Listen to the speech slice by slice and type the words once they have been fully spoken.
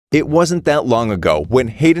It wasn't that long ago when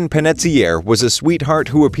Hayden Panettiere was a sweetheart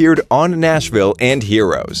who appeared on Nashville and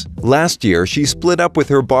Heroes. Last year, she split up with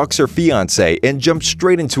her boxer fiance and jumped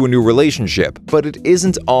straight into a new relationship. But it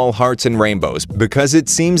isn't all hearts and rainbows, because it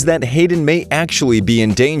seems that Hayden may actually be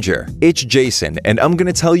in danger. It's Jason, and I'm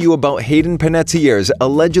gonna tell you about Hayden Panettiere's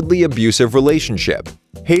allegedly abusive relationship.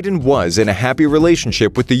 Hayden was in a happy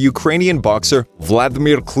relationship with the Ukrainian boxer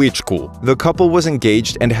Wladimir Klitschko. The couple was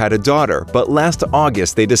engaged and had a daughter, but last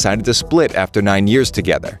August they decided to split after 9 years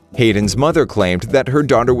together. Hayden's mother claimed that her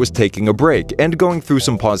daughter was taking a break and going through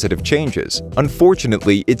some positive changes.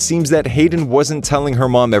 Unfortunately, it seems that Hayden wasn't telling her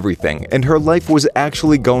mom everything, and her life was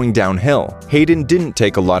actually going downhill. Hayden didn't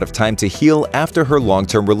take a lot of time to heal after her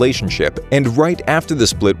long-term relationship, and right after the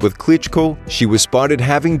split with Klitschko, she was spotted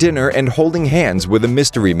having dinner and holding hands with a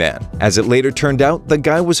mystery man. As it later turned out, the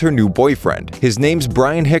guy was her new boyfriend. His name's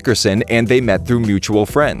Brian Hickerson, and they met through mutual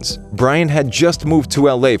friends. Brian had just moved to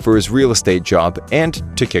LA for his real estate job and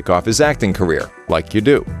to kick off his acting career, like you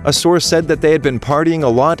do. A source said that they had been partying a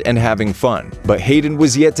lot and having fun, but Hayden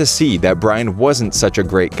was yet to see that Brian wasn't such a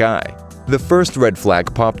great guy. The first red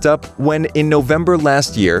flag popped up when, in November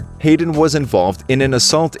last year, Hayden was involved in an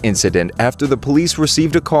assault incident after the police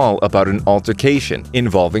received a call about an altercation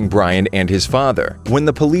involving Brian and his father. When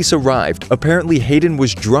the police arrived, apparently Hayden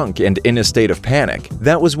was drunk and in a state of panic.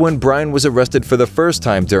 That was when Brian was arrested for the first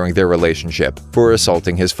time during their relationship for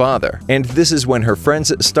assaulting his father. And this is when her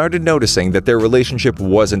friends started noticing that their relationship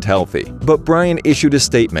wasn't healthy. But Brian issued a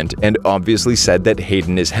statement and obviously said that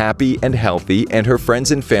Hayden is happy and healthy and her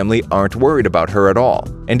friends and family aren't worried about her at all,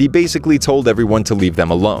 and he basically told everyone to leave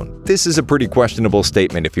them alone. This is a pretty questionable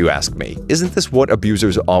statement if you ask me. Isn't this what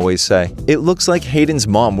abusers always say? It looks like Hayden's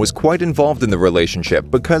mom was quite involved in the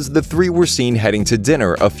relationship because the three were seen heading to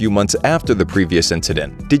dinner a few months after the previous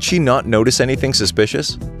incident. Did she not notice anything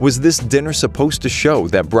suspicious? Was this dinner supposed to show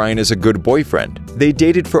that Brian is a good boyfriend? They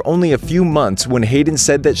dated for only a few months when Hayden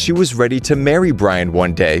said that she was ready to marry Brian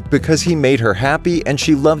one day because he made her happy and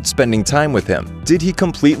she loved spending time with him. Did he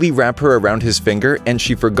completely wrap her around his finger and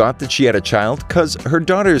she forgot that she had a child? Cause her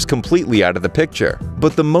daughter is completely out of the picture.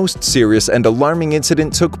 But the most serious and alarming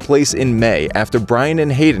incident took place in May after Brian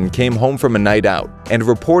and Hayden came home from a night out and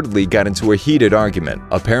reportedly got into a heated argument.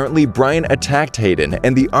 Apparently, Brian attacked Hayden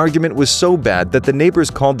and the argument was so bad that the neighbors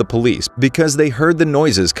called the police because they heard the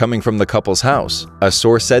noises coming from the couple's house. A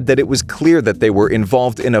source said that it was clear that they were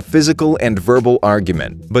involved in a physical and verbal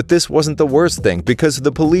argument. But this wasn't the worst thing because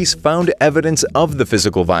the police found evidence of the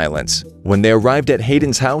physical violence. When they arrived at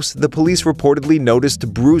Hayden's house, the police reportedly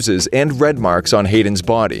noticed bruises and red marks on Hayden's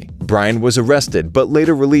body. Brian was arrested but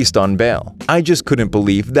later released on bail. I just couldn't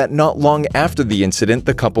believe that not long after the incident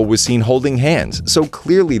the couple was seen holding hands, so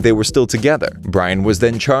clearly they were still together. Brian was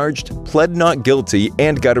then charged, pled not guilty,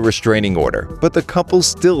 and got a restraining order, but the couple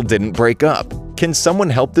still didn't break up. Can someone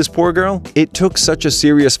help this poor girl? It took such a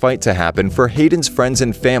serious fight to happen for Hayden's friends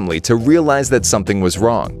and family to realize that something was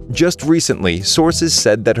wrong. Just recently, sources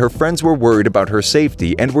said that her friends were worried about her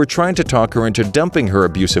safety and were trying to talk her into dumping her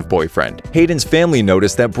abusive boyfriend. Hayden's family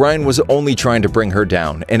noticed that Brian was only trying to bring her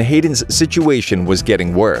down, and Hayden's situation was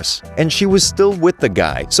getting worse. And she was still with the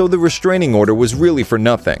guy, so the restraining order was really for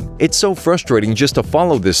nothing. It's so frustrating just to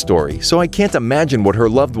follow this story, so I can't imagine what her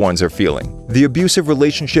loved ones are feeling. The abusive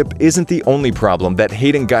relationship isn't the only problem that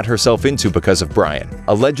Hayden got herself into because of Brian.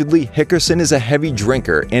 Allegedly, Hickerson is a heavy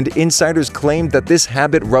drinker, and insiders claimed that this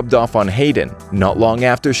habit rubbed off on Hayden. Not long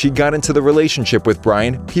after she got into the relationship with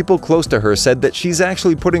Brian, people close to her said that she's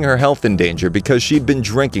actually putting her health in danger because she'd been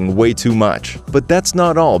drinking way too much. But that's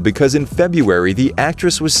not all, because in February, the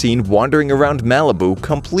actress was seen wandering around Malibu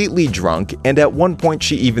completely drunk, and at one point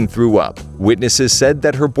she even threw up. Witnesses said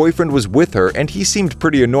that her boyfriend was with her and he seemed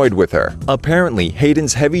pretty annoyed with her. Apparently,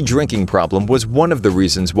 Hayden's heavy drinking problem was one of the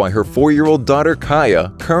reasons why her 4-year-old daughter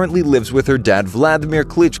Kaya currently lives with her dad Wladimir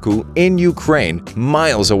Klitschko in Ukraine,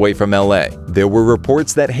 miles away from LA. There were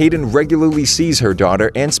reports that Hayden regularly sees her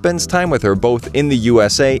daughter and spends time with her both in the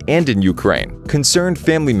USA and in Ukraine. Concerned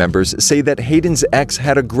family members say that Hayden's ex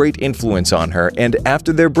had a great influence on her, and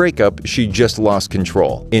after their breakup, she just lost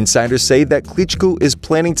control. Insiders say that Klitschko is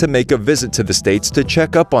planning to make a visit to the States to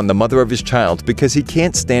check up on the mother of his child because he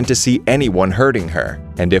can't stand to see anyone hurting her.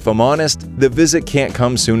 And if I'm honest, the visit can't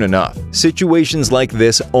come soon enough. Situations like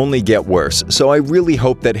this only get worse, so I really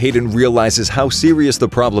hope that Hayden realizes how serious the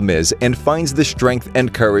problem is and finds the strength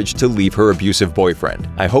and courage to leave her abusive boyfriend.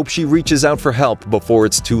 I hope she reaches out for help before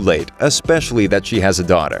it's too late, especially that she has a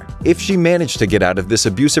daughter. If she managed to get out of this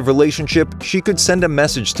abusive relationship, she could send a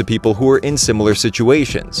message to people who are in similar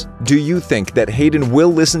situations. Do you think that Hayden will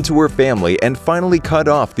listen to her family and finally cut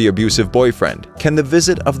off the abusive boyfriend? Can the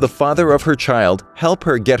visit of the father of her child help her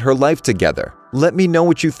her get her life together. Let me know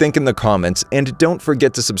what you think in the comments, and don't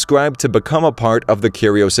forget to subscribe to become a part of the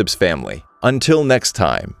Curiosips family. Until next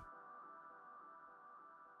time.